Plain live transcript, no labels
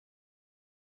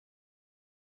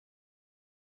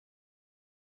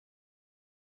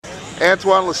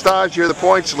Antoine L'Estage, you're the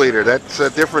points leader. That's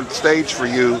a different stage for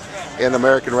you in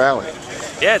American Rally.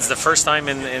 Yeah, it's the first time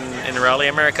in the Rally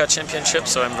America Championship,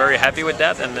 so I'm very happy with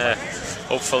that, and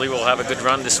hopefully we'll have a good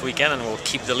run this weekend and we'll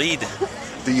keep the lead.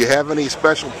 Do you have any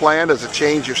special plan? Does it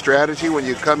change your strategy when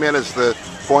you come in as the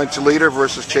points leader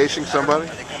versus chasing somebody?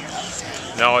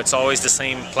 No, it's always the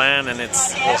same plan, and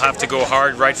we'll have to go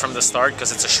hard right from the start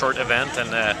because it's a short event,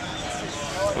 and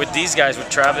with these guys, with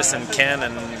Travis and Ken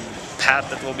and Pat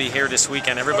that will be here this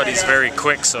weekend, everybody's very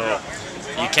quick, so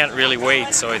you can't really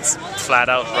wait, so it's flat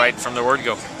out right from the word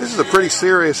go. This is a pretty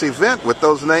serious event with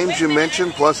those names you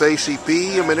mentioned, plus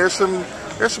ACP. I mean, there's some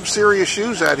serious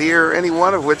shoes out here, any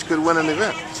one of which could win an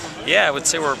event. Yeah, I would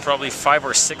say we're probably 5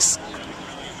 or 6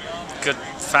 good,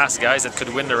 fast guys that could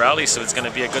win the rally, so it's going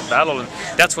to be a good battle, and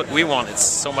that's what we want. It's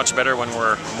so much better when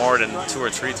we're more than 2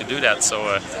 or 3 to do that,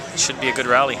 so it should be a good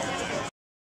rally.